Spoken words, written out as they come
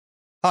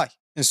Hi,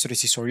 in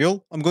today's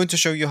tutorial, I'm going to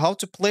show you how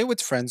to play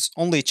with friends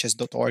on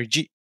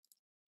lichess.org.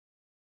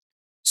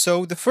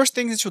 So the first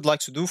thing that you'd like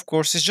to do, of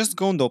course, is just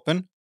go and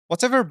open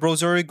whatever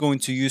browser you're going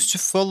to use to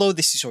follow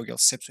this tutorial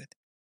steps with.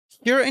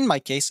 Here in my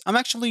case, I'm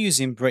actually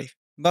using Brave,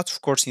 but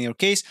of course in your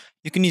case,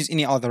 you can use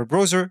any other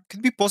browser,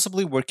 could be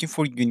possibly working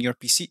for you in your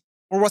PC,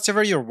 or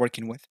whatever you're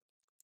working with.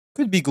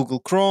 Could be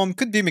Google Chrome,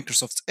 could be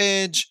Microsoft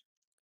Edge,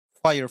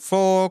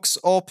 Firefox,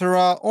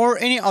 Opera, or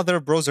any other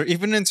browser,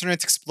 even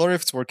Internet Explorer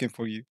if it's working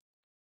for you.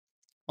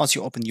 Once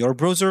you open your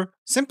browser,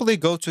 simply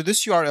go to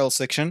this URL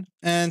section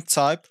and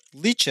type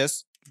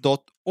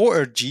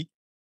lichess.org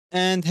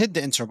and hit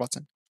the enter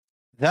button.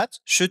 That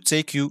should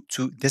take you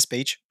to this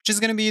page, which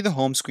is going to be the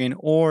home screen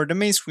or the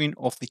main screen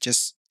of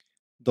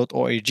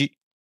lichess.org.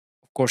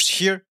 Of course,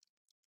 here,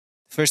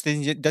 first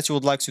thing that you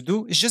would like to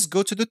do is just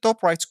go to the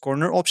top right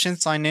corner option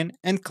sign in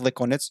and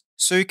click on it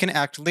so you can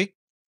actually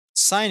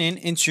sign in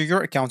into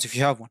your account if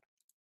you have one.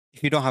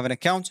 If you don't have an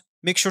account,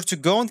 make sure to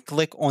go and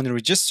click on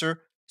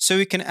register so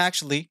you can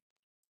actually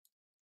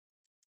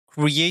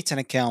create an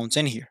account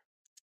in here.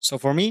 So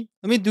for me,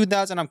 let me do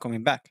that and I'm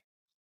coming back.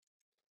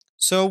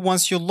 So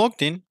once you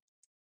logged in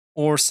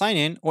or sign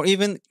in or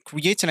even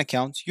create an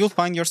account, you'll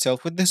find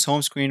yourself with this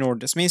home screen or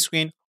this main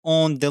screen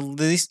on the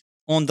list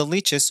on the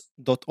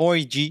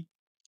lichess.org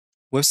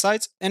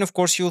website. And of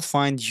course, you'll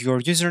find your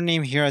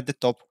username here at the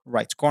top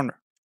right corner.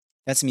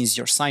 That means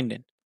you're signed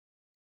in.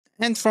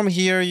 And from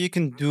here, you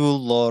can do a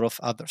lot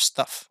of other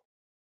stuff.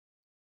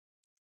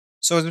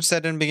 So as we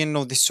said in the beginning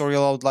of this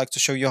tutorial, I would like to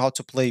show you how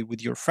to play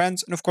with your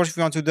friends. And of course, if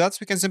you want to do that,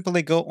 we can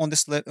simply go on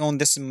this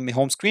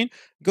home screen,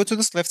 go to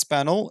this right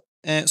panel,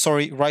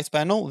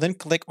 then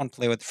click on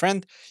play with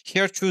friend.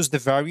 Here, choose the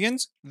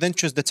variant, then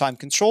choose the time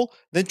control,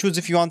 then choose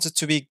if you want it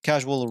to be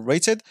casual or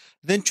rated,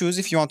 then choose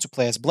if you want to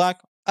play as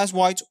black, as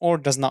white, or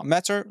does not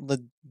matter. Let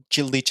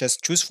Lichess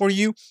choose for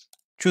you.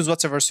 Choose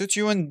whatever suits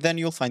you, and then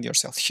you'll find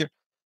yourself here.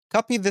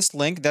 Copy this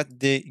link that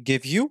they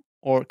give you,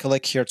 or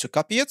click here to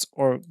copy it,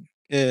 or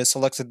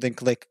select it, then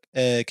click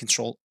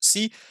Control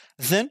C.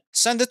 Then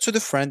send it to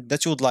the friend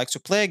that you would like to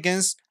play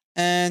against.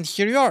 And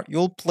here you are.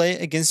 You'll play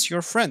against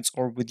your friends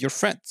or with your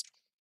friends.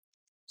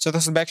 So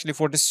this is actually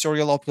for this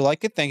tutorial. I hope you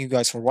like it. Thank you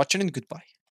guys for watching and goodbye.